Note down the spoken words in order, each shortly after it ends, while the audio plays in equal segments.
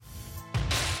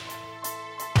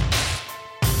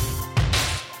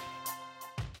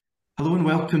Hello and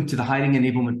welcome to the Hiring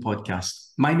Enablement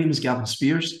Podcast. My name is Gavin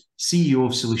Speirs, CEO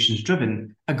of Solutions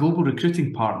Driven, a global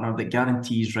recruiting partner that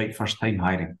guarantees right first-time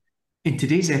hiring. In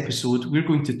today's episode, we're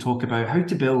going to talk about how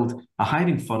to build a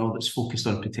hiring funnel that's focused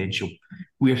on potential.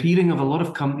 We're hearing of a lot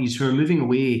of companies who are moving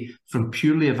away from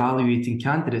purely evaluating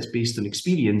candidates based on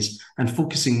experience and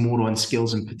focusing more on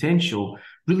skills and potential,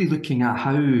 really looking at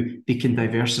how they can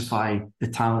diversify the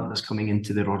talent that's coming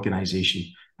into their organisation.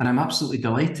 And I'm absolutely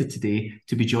delighted today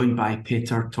to be joined by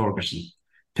Peter Torgersen.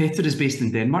 Peter is based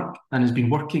in Denmark and has been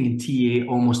working in TA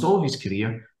almost all of his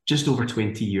career, just over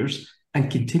 20 years, and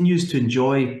continues to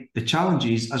enjoy the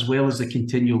challenges as well as the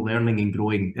continual learning and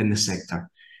growing in the sector.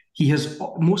 He has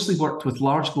mostly worked with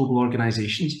large global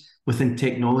organisations within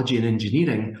technology and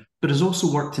engineering, but has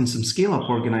also worked in some scale-up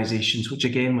organisations, which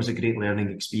again was a great learning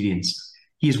experience.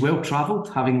 He is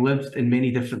well-travelled, having lived in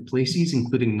many different places,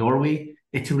 including Norway,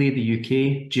 Italy, the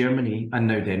UK, Germany, and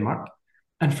now Denmark.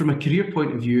 And from a career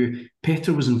point of view,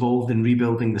 Peter was involved in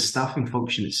rebuilding the staffing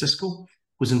function at Cisco,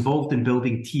 was involved in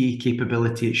building TA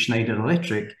capability at Schneider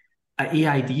Electric. At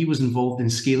AID, was involved in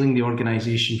scaling the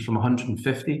organisation from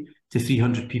 150 to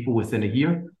 300 people within a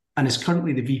year, and is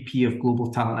currently the VP of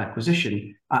Global Talent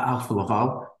Acquisition at Alfa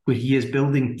Laval, where he is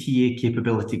building TA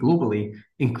capability globally,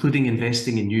 including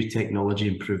investing in new technology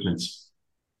improvements.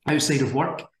 Outside of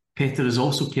work, Peter is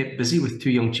also kept busy with 2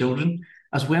 young children,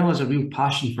 as well as a real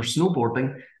passion for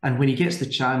snowboarding, and when he gets the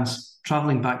chance,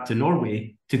 travelling back to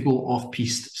Norway to go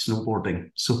off-piste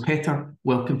snowboarding. So Peter,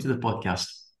 welcome to the podcast.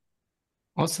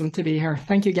 Awesome to be here.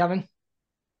 Thank you, Gavin.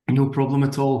 No problem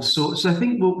at all. So I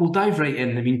think we'll dive right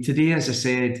in. I mean, today, as I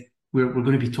said, we're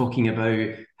going to be talking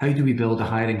about how do we build a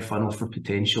hiring funnel for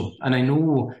potential. And I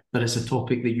know that it's a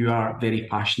topic that you are very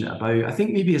passionate about. I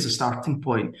think maybe as a starting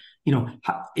point, in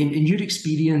your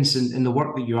experience and in the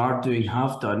work that you are doing,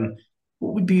 have done,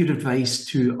 what would be your advice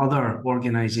to other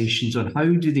organizations on how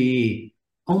do they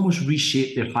almost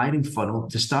reshape their hiring funnel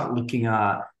to start looking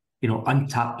at,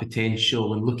 untapped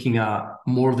potential and looking at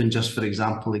more than just, for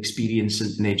example, experience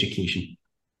and education?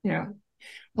 Yeah,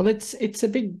 well, it's a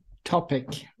big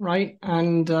topic, right?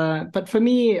 And but for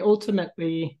me,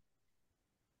 ultimately,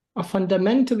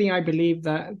 fundamentally, I believe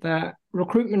that the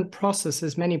recruitment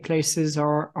processes many places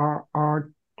are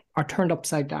turned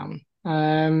upside down.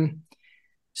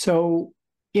 So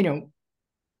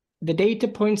the data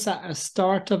points at a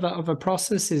start of a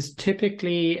process is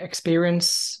typically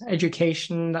experience,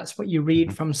 education. That's what you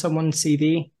read from someone's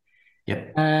CV. Yeah.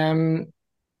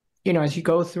 As you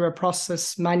go through a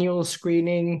process, manual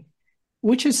screening,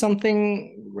 which is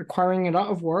something requiring a lot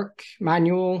of work,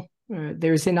 manual.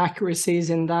 There's inaccuracies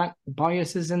in that,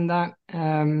 biases in that.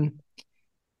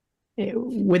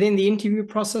 Within the interview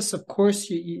process, of course,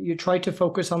 you try to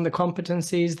focus on the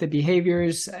competencies, the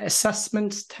behaviors.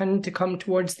 Assessments tend to come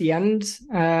towards the end,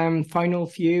 final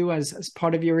few as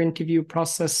part of your interview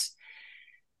process.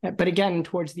 But again,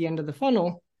 towards the end of the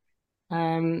funnel.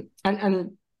 And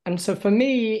so for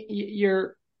me,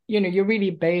 you're really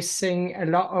basing a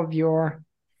lot of your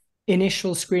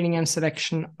initial screening and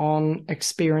selection on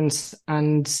experience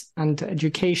and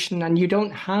education, and you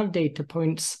don't have data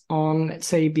points on, let's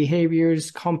say,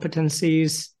 behaviors,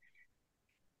 competencies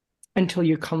until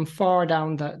you come far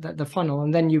down the funnel,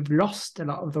 and then you've lost a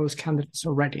lot of those candidates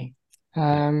already.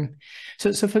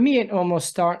 So for me, it almost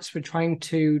starts with trying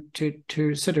to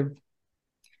sort of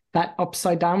that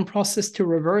upside down process to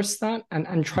reverse that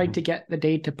and try to get the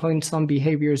data points on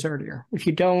behaviors earlier. If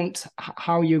you don't,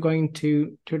 how are you going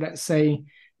to let's say,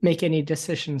 make any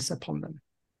decisions upon them?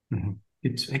 Mm-hmm.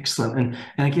 It's excellent. And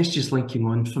I guess just linking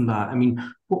on from that, I mean,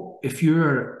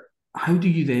 how do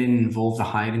you then involve the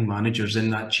hiring managers in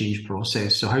that change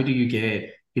process? So how do you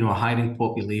get, a hiring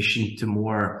population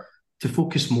to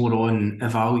focus more on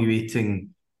evaluating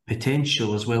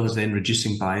potential as well as then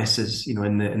reducing biases,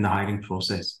 in the hiring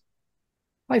process?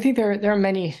 I think there are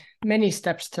many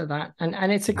steps to that,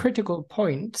 and it's a critical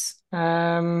point.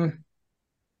 One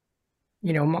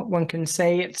can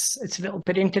say it's a little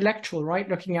bit intellectual, right?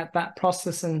 Looking at that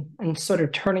process and sort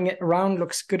of turning it around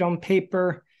looks good on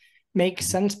paper, makes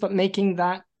sense, but making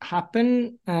that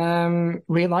happen,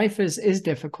 real life is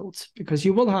difficult, because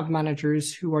you will have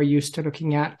managers who are used to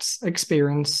looking at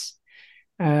experience,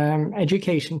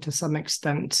 education to some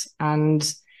extent,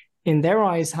 and in their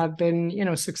eyes have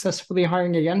been, successfully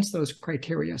hiring against those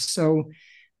criteria. So,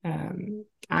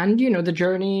 the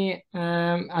journey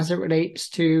as it relates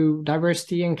to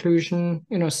diversity, inclusion,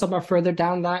 some are further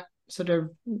down that sort of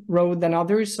road than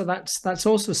others. So that's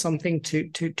also something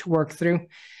to work through.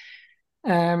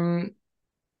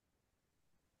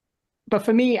 But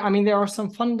for me, I mean, there are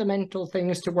some fundamental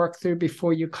things to work through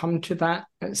before you come to that,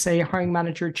 let's say, hiring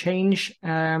manager change.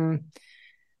 How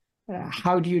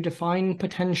do you define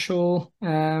potential?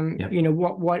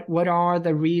 What are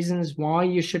the reasons why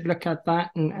you should look at that,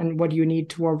 and what do you need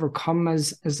to overcome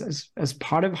as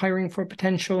part of hiring for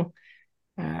potential?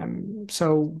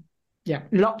 So yeah,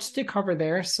 lots to cover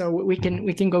there. So we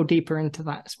can go deeper into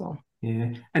that as well.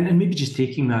 Yeah, and maybe just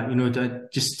taking that,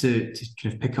 just to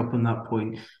kind of pick up on that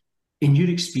point, in your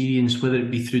experience, whether it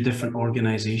be through different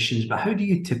organizations, but how do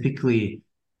you typically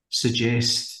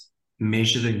suggest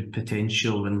measuring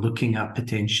potential and looking at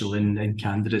potential in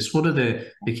candidates? What are the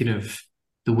kind of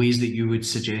the ways that you would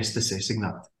suggest assessing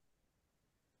that?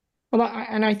 Well,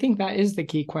 I think that is the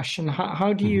key question.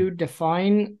 How do you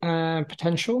define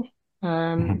potential?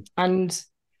 And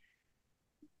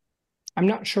I'm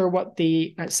not sure what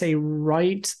the, let's say,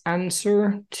 right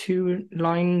answer, 2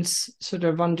 lines sort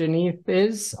of underneath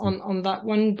is on that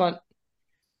one, but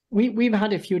we've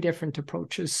had a few different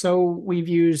approaches. So we've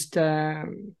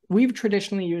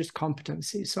traditionally used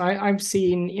competencies. So I've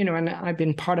seen, and I've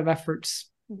been part of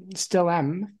efforts, still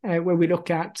am, where we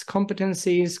look at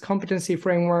competencies, competency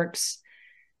frameworks.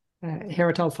 Here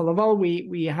at Alfa Laval,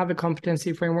 we have a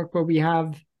competency framework where we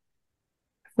have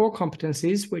 4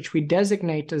 competencies, which we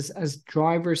designate as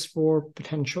drivers for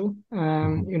potential.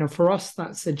 For us,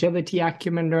 that's agility,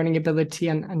 acumen, learning ability,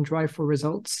 and drive for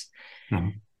results.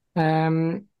 But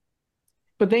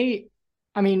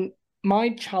my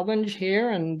challenge here,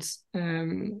 and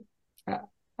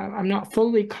I'm not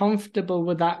fully comfortable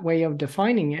with that way of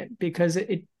defining it, because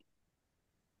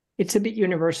it's a bit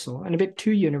universal and a bit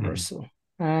too universal.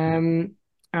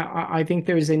 I think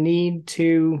there's a need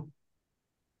to,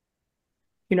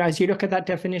 as you look at that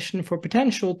definition for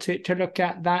potential, to look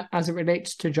at that as it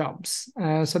relates to jobs.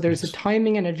 So there's a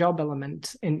timing and a job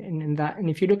element in that. And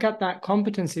if you look at that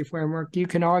competency framework, you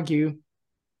can argue,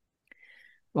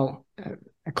 well,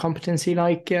 a competency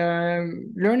like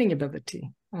learning ability.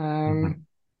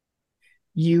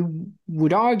 You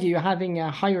would argue having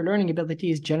a higher learning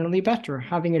ability is generally better.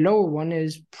 Having a lower one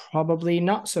is probably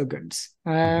not so good.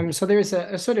 So there's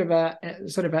a sort of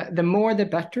the more the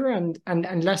better,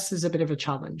 and less is a bit of a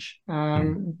challenge,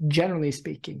 generally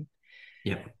speaking.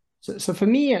 Yeah. So for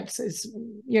me, it's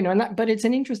but it's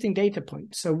an interesting data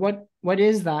point. So what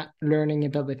is that learning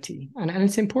ability? And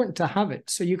it's important to have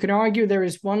it. So you can argue there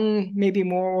is one maybe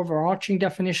more overarching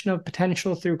definition of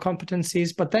potential through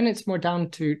competencies, but then it's more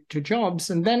down to jobs.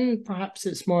 And then perhaps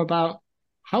it's more about,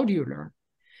 how do you learn?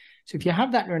 So if you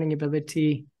have that learning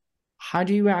ability, how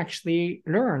do you actually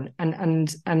learn?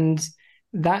 And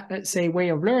that, let's say, way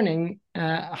of learning,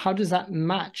 how does that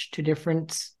match to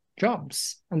different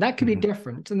jobs? And that could be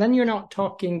different. And then you're not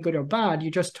talking good or bad,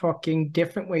 you're just talking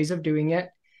different ways of doing it,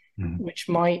 which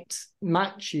might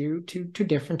match you to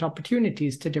different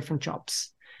opportunities, to different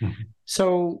jobs.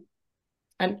 So,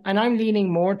 and I'm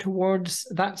leaning more towards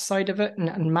that side of it,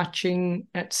 and matching,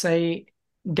 let's say,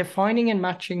 defining and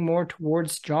matching more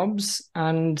towards jobs,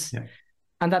 and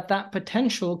that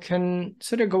potential can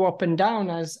sort of go up and down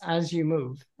as you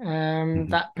move.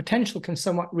 That potential can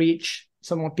somewhat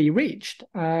be reached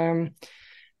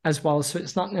as well. So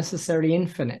it's not necessarily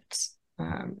infinite.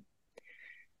 No,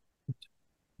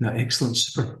 excellent.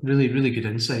 Super. Really, really good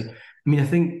insight. I mean, I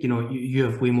think, you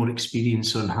have way more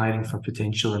experience on hiring for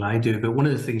potential than I do, but one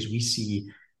of the things we see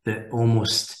that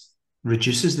almost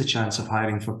reduces the chance of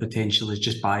hiring for potential is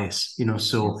just bias,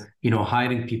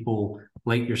 hiring people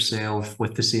like yourself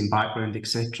with the same background,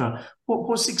 etc.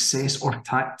 What success or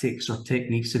tactics or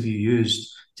techniques have you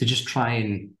used to just try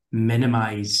and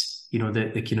minimize,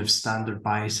 the kind of standard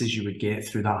biases you would get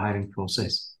through that hiring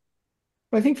process?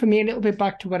 Well, I think for me, a little bit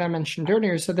back to what I mentioned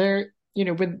earlier. So there,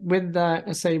 with the,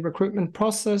 let's say, recruitment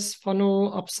process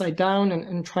funnel upside down,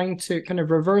 and trying to kind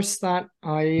of reverse that,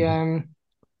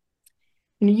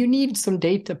 you need some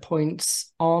data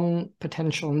points on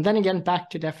potential. And then again, back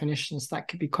to definitions. That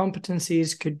could be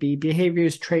competencies, could be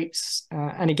behaviors, traits,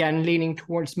 and again, leaning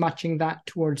towards matching that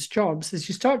towards jobs. As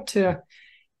you start to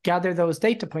gather those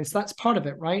data points, that's part of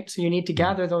it, right? So you need to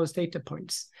gather those data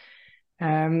points.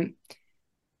 Then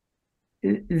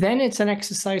it's an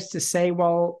exercise to say,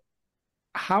 well,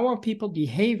 how are people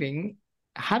behaving,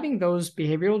 having those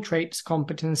behavioral traits,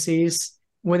 competencies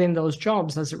within those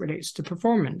jobs as it relates to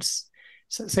performance?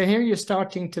 So here you're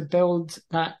starting to build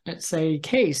that, let's say,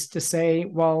 case to say,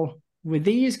 well, with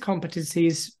these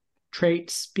competencies,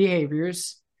 traits,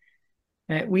 behaviors,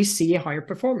 we see a higher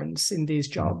performance in these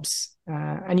jobs,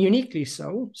 and uniquely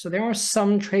so. So there are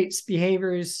some traits,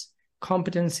 behaviors,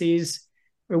 competencies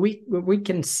where we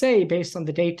can say, based on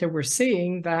the data we're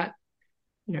seeing, that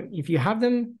if you have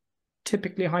them,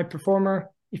 typically high performer.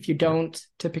 If you don't,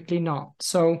 typically not.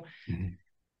 So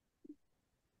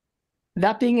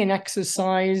that being an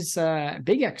exercise,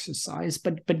 big exercise,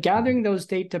 but gathering those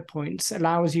data points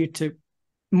allows you to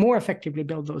more effectively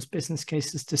build those business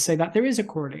cases to say that there is a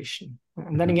correlation.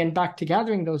 And then again, back to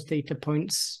gathering those data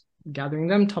points, gathering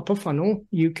them top of funnel,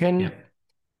 you can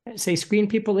say screen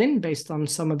people in based on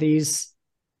some of these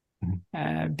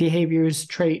behaviors,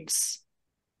 traits.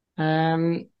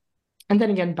 And then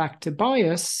again, back to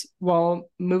bias, well,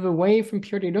 move away from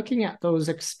purely looking at those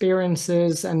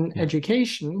experiences and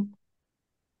education.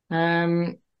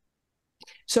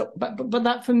 So, but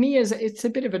that for me it's a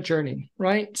bit of a journey,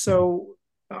 right? So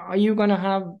are you going to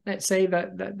have, let's say,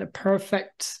 the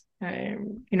perfect,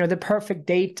 the perfect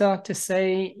data to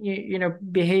say,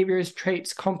 behaviors,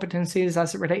 traits, competencies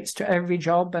as it relates to every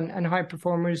job and high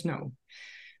performers? No.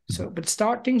 So, but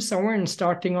starting somewhere and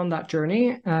starting on that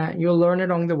journey, you'll learn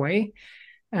along the way,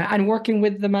 and working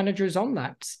with the managers on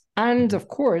that. And of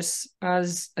course,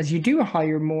 as you do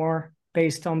hire more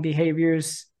based on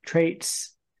behaviors,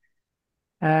 traits,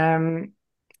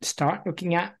 start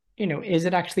looking at, is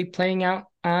it actually playing out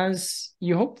as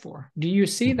you hope for? Do you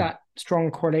see that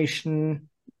strong correlation?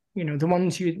 The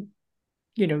ones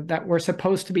that were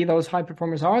supposed to be those high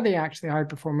performers, are they actually high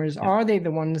performers? Are they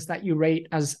the ones that you rate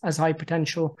as high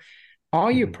potential?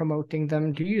 Are you promoting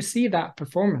them? Do you see that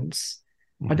performance?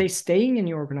 Are they staying in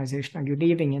your organization? Are you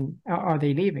leaving? And are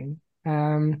they leaving?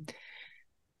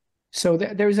 So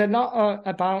there's a lot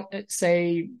about, let's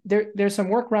say, there's some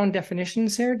workaround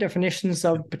definitions here, definitions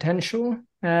of potential,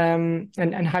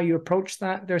 and how you approach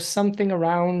that. There's something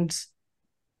around,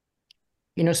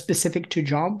 specific to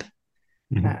job,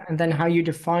 and then how you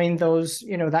define those,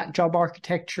 that job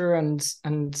architecture, and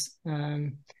then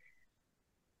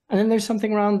there's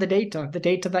something around the data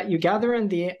that you gather and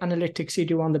the analytics you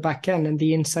do on the back end and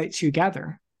the insights you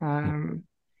gather. But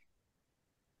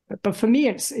for me,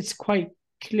 it's quite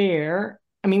clear.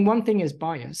 I mean, one thing is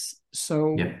bias.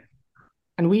 So,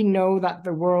 and we know that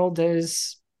the world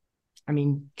is,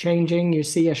 changing. You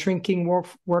see a shrinking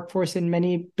workforce in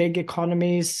many big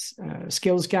economies,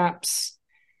 skills gaps,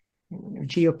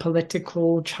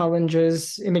 geopolitical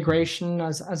challenges, immigration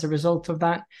as a result of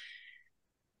that.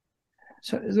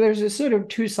 So there's a sort of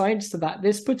two sides to that.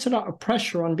 This puts a lot of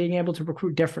pressure on being able to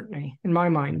recruit differently, in my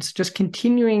mind. Just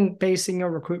continuing basing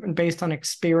your recruitment based on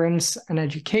experience and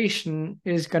education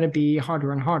is going to be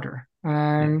harder and harder.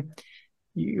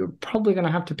 You're probably going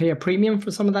to have to pay a premium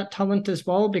for some of that talent as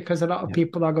well, because a lot of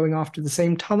people are going after the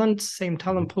same talent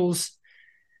pools.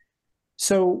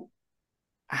 So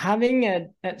having a,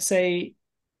 let's say,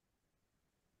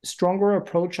 stronger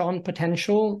approach on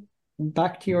potential,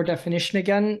 back to your definition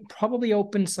again, probably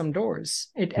opens some doors.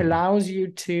 It allows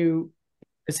you to,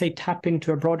 let's say, tap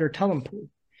into a broader talent pool.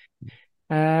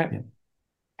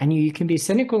 And you can be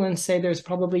cynical and say there's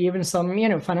probably even some,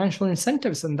 financial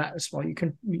incentives in that as well.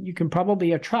 You can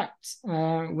probably attract,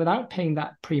 without paying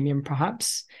that premium,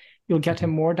 perhaps. You'll get a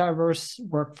more diverse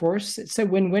workforce. It's a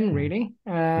win-win, really.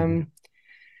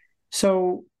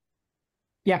 So,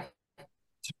 yeah.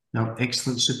 No,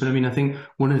 excellent, super. I think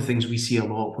one of the things we see a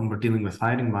lot when we're dealing with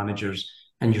hiring managers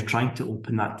and you're trying to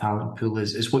open that talent pool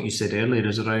is what you said earlier,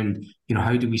 is around,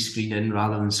 how do we screen in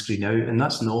rather than screen out? And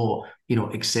that's not,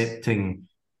 accepting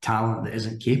talent that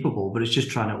isn't capable, but it's just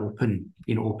trying to open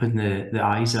the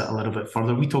eyes a little bit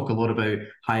further. We talk a lot about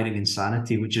hiring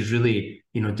insanity, which is really,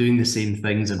 doing the same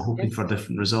things and hoping for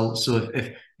different results. So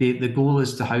if the goal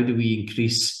is to how do we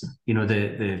increase,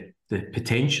 the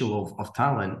potential of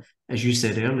talent, as you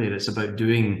said earlier, it's about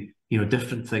doing,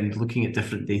 different things, looking at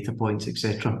different data points,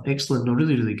 etc. Excellent. No,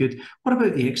 really, really good. What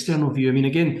about the external view?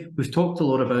 Again, we've talked a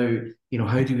lot about,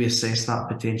 how do we assess that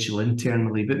potential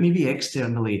internally, but maybe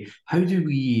externally, how do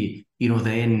we,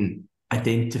 then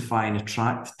identify and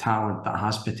attract talent that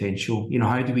has potential?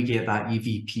 How do we get that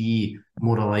EVP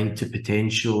more aligned to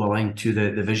potential, aligned to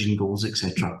the vision, goals,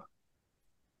 etc.?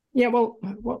 Yeah, well,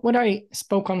 what I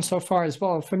spoke on so far as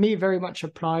well, for me, very much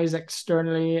applies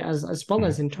externally as well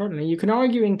as internally. You can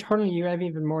argue internally you have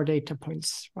even more data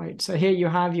points, right? So here you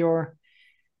have your,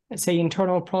 let's say,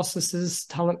 internal processes,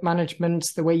 talent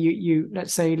management, the way you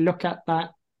let's say, look at that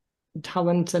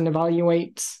talent and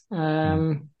evaluate.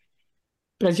 But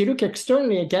as you look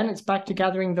externally, again, it's back to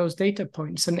gathering those data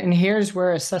points. And here's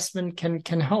where assessment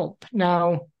can help.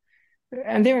 Now,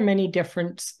 and there are many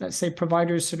different, let's say,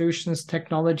 providers, solutions,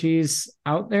 technologies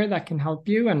out there that can help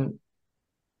you. And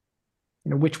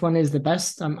which one is the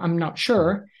best, I'm not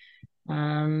sure.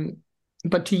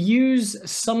 But to use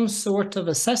some sort of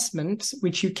assessment,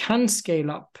 which you can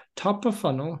scale up top of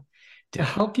funnel to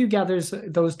help you gather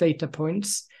those data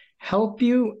points, help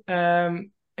you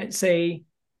let's say,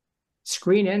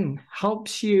 screen in,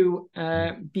 helps you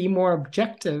be more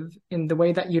objective in the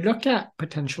way that you look at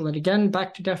potential. And again,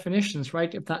 back to definitions,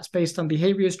 right? If that's based on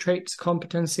behaviors, traits,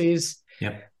 competencies,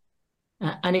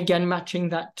 and again, matching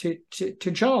that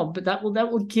to job, but that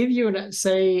will give you, let's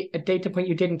say, a data point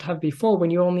you didn't have before when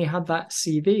you only had that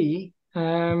CV.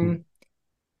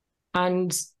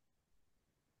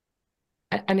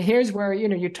 And here's where,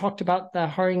 you talked about the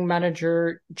hiring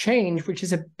manager change, which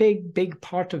is a big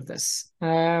part of this.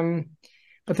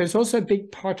 But there's also a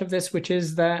big part of this, which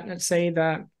is that, let's say,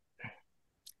 the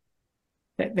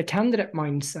candidate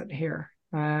mindset here.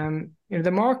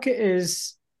 The market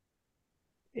is,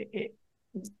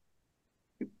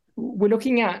 we're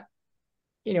looking at,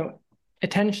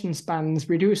 attention spans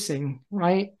reducing,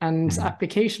 right? And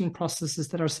application processes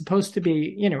that are supposed to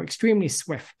be, extremely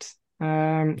swift,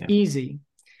 easy.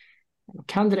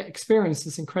 Candidate experience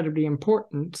is incredibly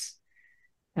important.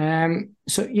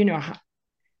 So,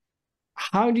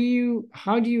 how do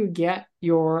you get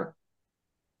your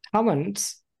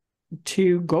talent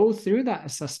to go through that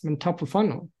assessment top of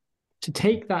funnel, to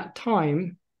take that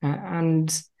time?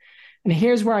 And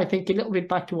here's where I think a little bit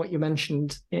back to what you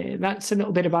mentioned. That's a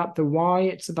little bit about the why.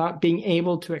 It's about being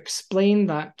able to explain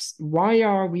that. Why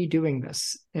are we doing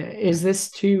this? Is this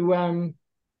to,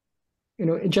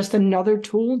 just another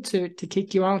tool to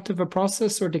kick you out of a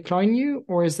process or decline you?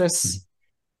 Or is this,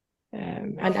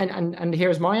 and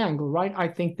here's my angle, right? I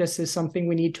think this is something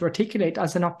we need to articulate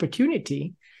as an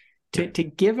opportunity to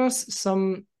give us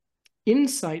some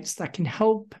insights that can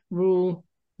help rule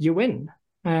you in.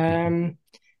 And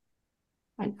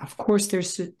of course,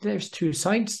 there's two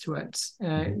sides to it.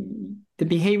 The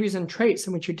behaviors and traits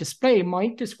in which you display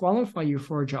might disqualify you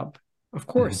for a job, of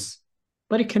course,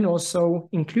 but it can also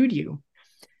include you.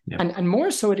 And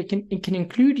more so, it can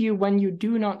include you when you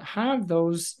do not have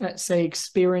those, let's say,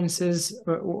 experiences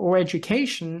or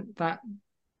education that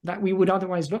we would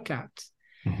otherwise look at.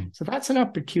 So that's an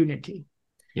opportunity.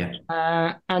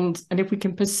 And if we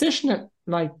can position it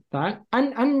like that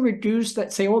and reduce,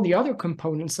 let's say, all the other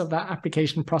components of that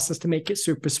application process to make it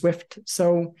super swift.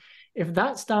 So if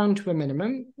that's down to a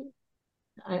minimum,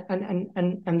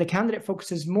 and the candidate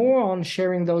focuses more on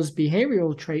sharing those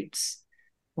behavioral traits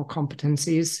or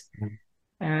competencies,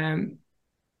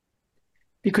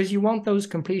 because you want those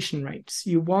completion rates,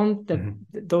 you want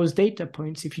those data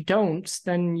points. If you don't,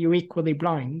 then you're equally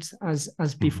blind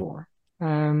as before.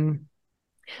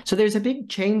 So there's a big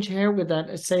change here with that.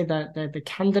 Let's say that the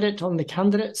candidate on the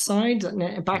candidate side,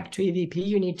 back to EVP,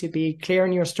 you need to be clear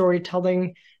in your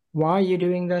storytelling. Why are you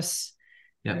doing this?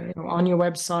 On your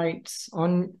websites,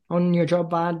 on your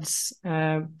job ads,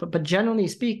 but generally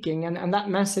speaking, and that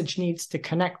message needs to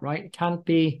connect, right? It can't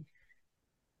be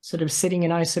sort of sitting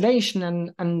in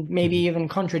isolation and maybe even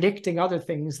contradicting other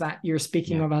things that you're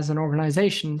speaking of as an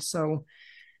organization. So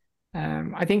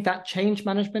I think that change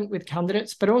management with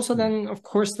candidates, but also then, of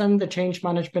course, then the change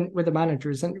management with the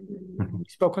managers. And we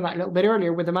spoke on that a little bit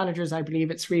earlier. With the managers, I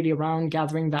believe it's really around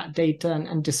gathering that data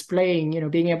and displaying,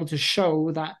 being able to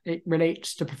show that it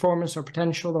relates to performance or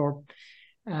potential or,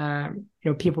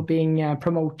 people being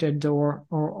promoted or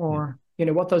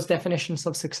what those definitions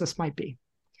of success might be.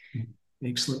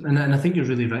 Excellent. And I think you're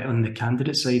really right on the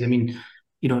candidate side. I mean,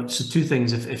 so two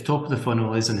things. If top of the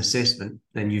funnel is an assessment,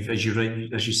 then as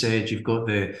you said, you've got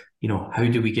the, how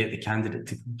do we get the candidate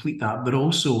to complete that? But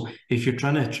also, if you're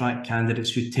trying to attract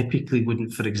candidates who typically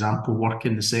wouldn't, for example, work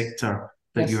in the sector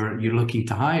that you're looking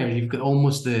to hire, you've got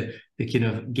almost the kind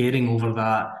of getting over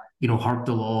that,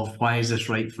 hurdle of why is this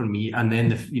right for me? And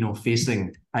then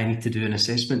facing, I need to do an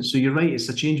assessment. So you're right, it's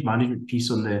a change management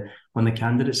piece on the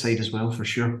candidate side as well, for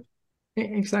sure.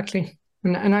 Exactly.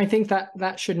 And I think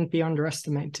that shouldn't be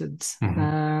underestimated.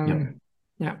 Good.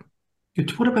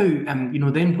 What about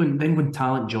then when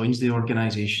talent joins the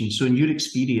organization? So in your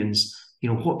experience,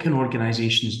 what can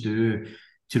organizations do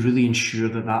to really ensure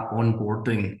that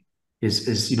onboarding is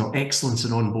excellence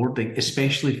in onboarding,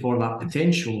 especially for that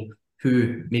potential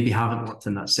who maybe haven't worked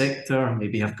in that sector,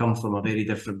 maybe have come from a very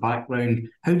different background?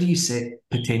 How do you set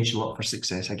potential up for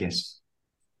success, I guess?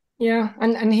 Yeah,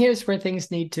 and here's where things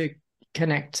need to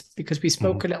connect, because we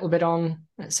spoke a little bit on,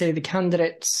 let's say, the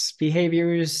candidates'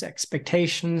 behaviors,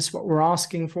 expectations, what we're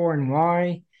asking for and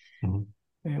why.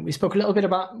 We spoke a little bit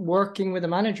about working with the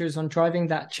managers on driving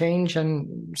that change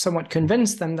and somewhat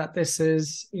convince them that this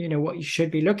is, what you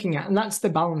should be looking at. And that's the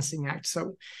balancing act.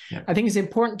 So I think it's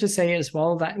important to say as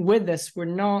well that with this, we're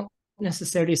not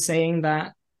necessarily saying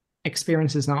that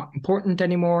experience is not important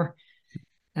anymore.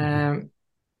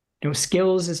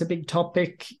 Skills is a big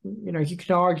topic. You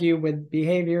can argue with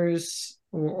behaviors,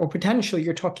 or potential,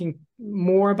 you're talking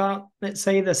more about, let's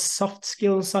say, the soft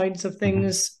skill sides of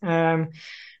things,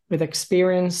 with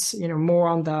experience, more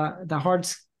on the hard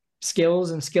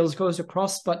skills, and skills goes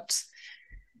across. But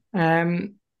I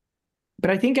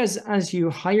think as you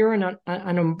hire and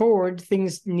on board,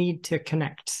 things need to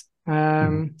connect.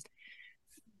 So,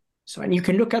 and you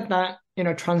can look at that,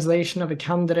 translation of a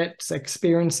candidate's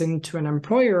experience into an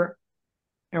employer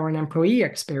or an employee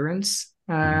experience.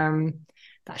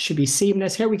 That should be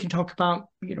seamless. Here we can talk about,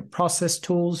 process,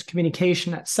 tools,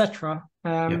 communication, etc.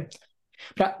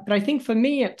 But I think for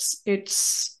me, it's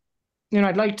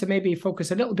I'd like to maybe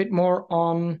focus a little bit more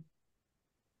on,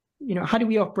 how do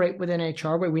we operate within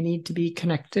HR where we need to be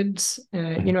connected?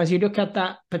 As you look at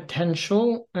that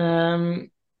potential,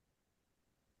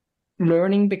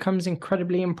 learning becomes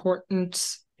incredibly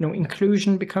important.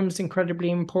 Inclusion becomes incredibly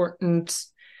important.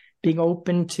 Being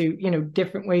open to,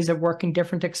 different ways of working,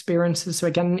 different experiences. So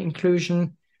again,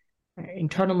 inclusion,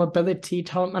 internal mobility,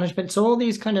 talent management. So all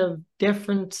these kind of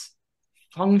different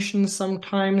functions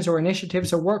sometimes, or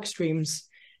initiatives or work streams,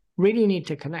 really need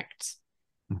to connect.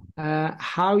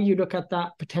 How you look at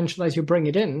that potential as you bring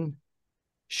it in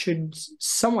should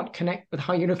somewhat connect with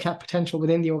how you look at potential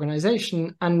within the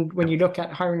organization. And when you look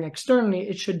at hiring externally,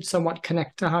 it should somewhat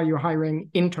connect to how you're hiring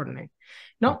internally.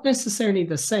 Not necessarily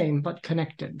the same, but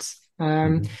connected.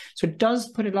 So it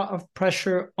does put a lot of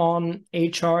pressure on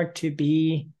HR to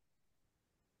be,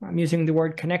 I'm using the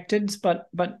word connected, but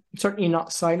certainly not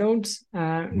siloed.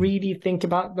 Really think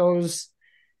about those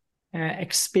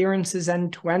experiences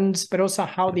end to end, but also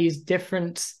how these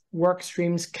different work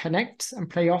streams connect and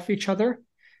play off each other.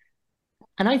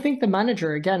 And I think the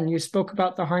manager, again, you spoke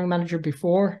about the hiring manager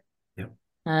before.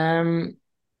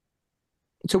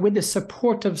 So with the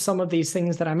support of some of these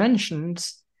things that I mentioned,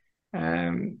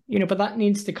 but that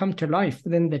needs to come to life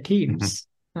within the teams.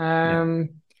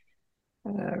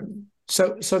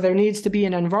 So there needs to be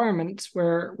an environment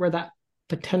where that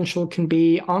potential can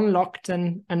be unlocked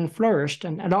and flourished.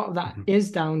 And a lot of that is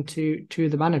down to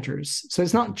the managers. So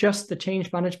it's not just the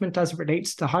change management as it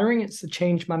relates to hiring, it's the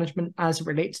change management as it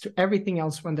relates to everything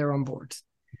else when they're on board.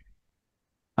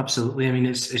 Absolutely. I mean,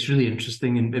 it's really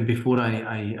interesting. And before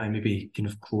I maybe kind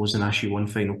of close and ask you one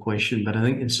final question, but I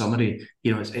think in summary,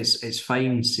 it's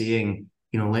fine saying,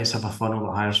 let's have a funnel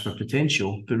that hires for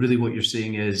potential. But really what you're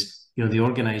saying is, the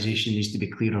organization needs to be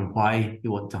clear on why they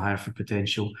want to hire for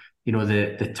potential.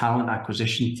 The talent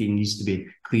acquisition team needs to be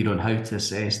clear on how to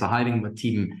assess. The hiring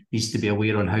team needs to be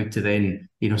aware on how to then,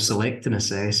 select and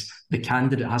assess. The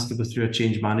candidate has to go through a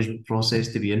change management process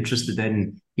to be interested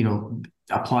in,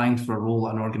 applying for a role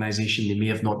at an organization they may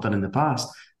have not done in the past.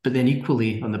 But then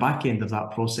equally, on the back end of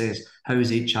that process, how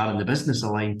is HR and the business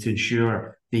aligned to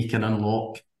ensure they can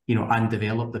unlock, and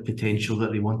develop the potential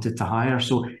that they wanted to hire?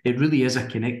 So it really is a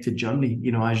connected journey,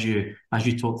 as you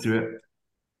talk through it.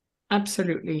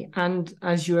 Absolutely. And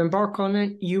as you embark on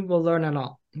it, you will learn a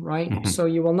lot, right? So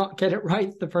you will not get it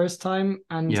right the first time.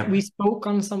 And we spoke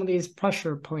on some of these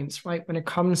pressure points, right? When it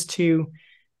comes to,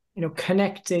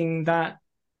 connecting that,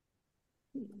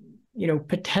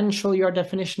 potential, your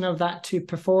definition of that to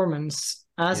performance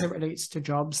as it relates to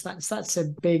jobs, that's a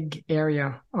big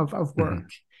area of work.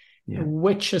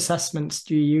 Which assessments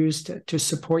do you use to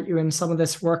support you in some of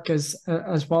this work as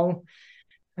well?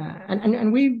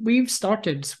 And we've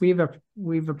started.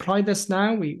 We've applied this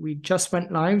now. We just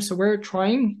went live, so we're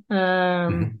trying.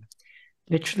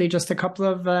 Literally just a couple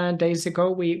of days ago,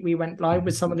 we went live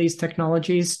with some of these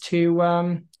technologies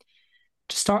to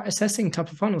start assessing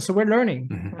top of funnel. So we're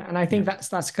learning, and I think that's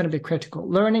going to be critical.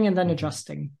 Learning and then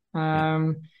adjusting,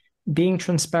 being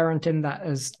transparent in that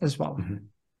as well.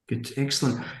 Good,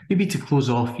 excellent. Maybe to close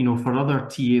off, for other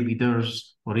TA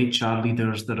leaders or HR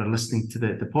leaders that are listening to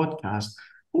the podcast,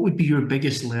 what would be your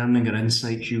biggest learning or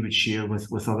insights you would share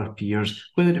with other peers,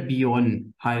 whether it be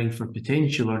on hiring for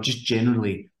potential or just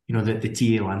generally,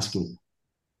 the TA landscape?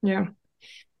 Yeah.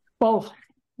 Well,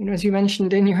 as you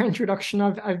mentioned in your introduction,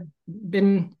 I've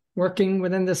been working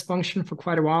within this function for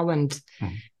quite a while, and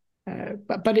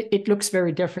but it looks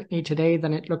very differently today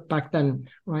than it looked back then,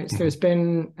 right? So there's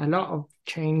been a lot of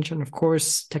change, and of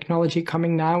course, technology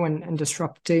coming now and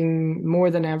disrupting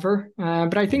more than ever.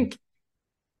 But I think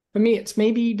for me, it's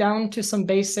maybe down to some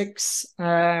basics.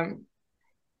 You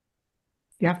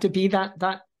have to be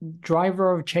that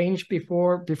driver of change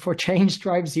before change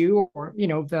drives you, or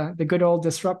the good old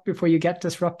disrupt before you get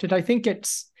disrupted. I think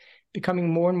it's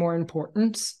becoming more and more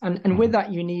important, and with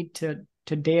that, you need to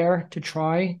dare to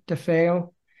try to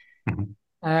fail.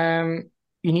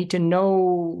 You need to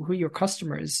know who your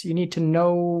customer is. You need to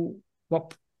know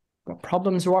what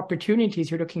problems or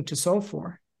opportunities you're looking to solve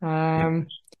for.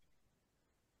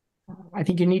 I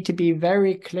think you need to be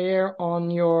very clear on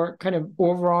your kind of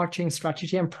overarching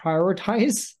strategy and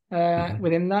prioritize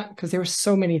within that, because there are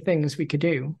so many things we could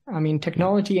do. I mean,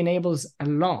 technology enables a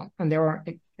lot, and there are,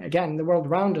 again, the world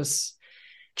around us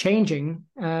changing,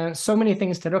 so many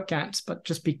things to look at, but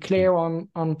just be clear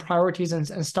on priorities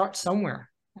and start somewhere.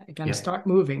 Again, start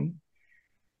moving.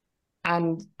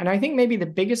 And I think maybe the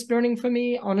biggest learning for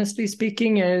me, honestly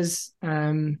speaking, is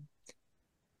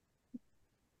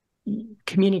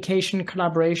communication,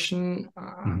 collaboration.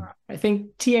 I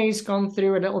think TA's gone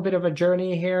through a little bit of a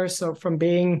journey here. So from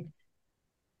being,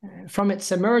 from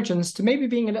its emergence to maybe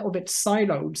being a little bit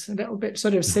siloed, a little bit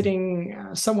sort of sitting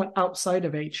somewhat outside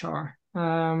of HR,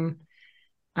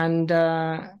 and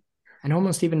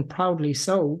almost even proudly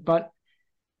so. But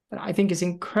I think it's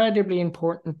incredibly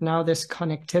important now, this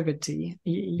connectivity.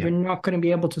 You're not going to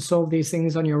be able to solve these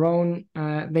things on your own.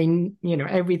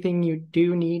 Everything you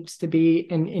do needs to be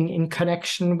in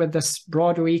connection with this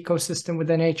broader ecosystem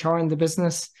within HR and the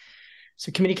business.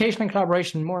 So communication and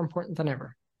collaboration, more important than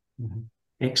ever.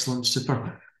 Excellent,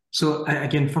 super. So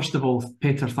again, first of all,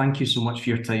 Peter, thank you so much for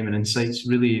your time and insights.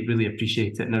 Really, really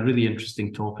appreciate it, and a really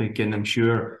interesting topic. And I'm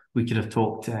sure we could have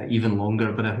talked even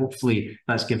longer, but hopefully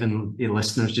that's given the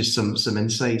listeners just some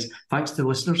insights. Thanks to the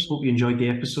listeners. Hope you enjoyed the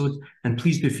episode, and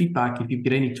please do feedback if you've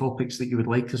got any topics that you would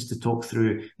like us to talk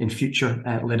through in future.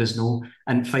 Let us know.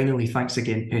 And finally, thanks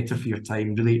again, Peter, for your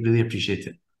time. Really, really appreciate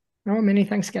it. Oh, many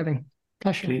thanks, Gavin.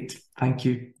 Pleasure. Great. Thank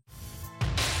you.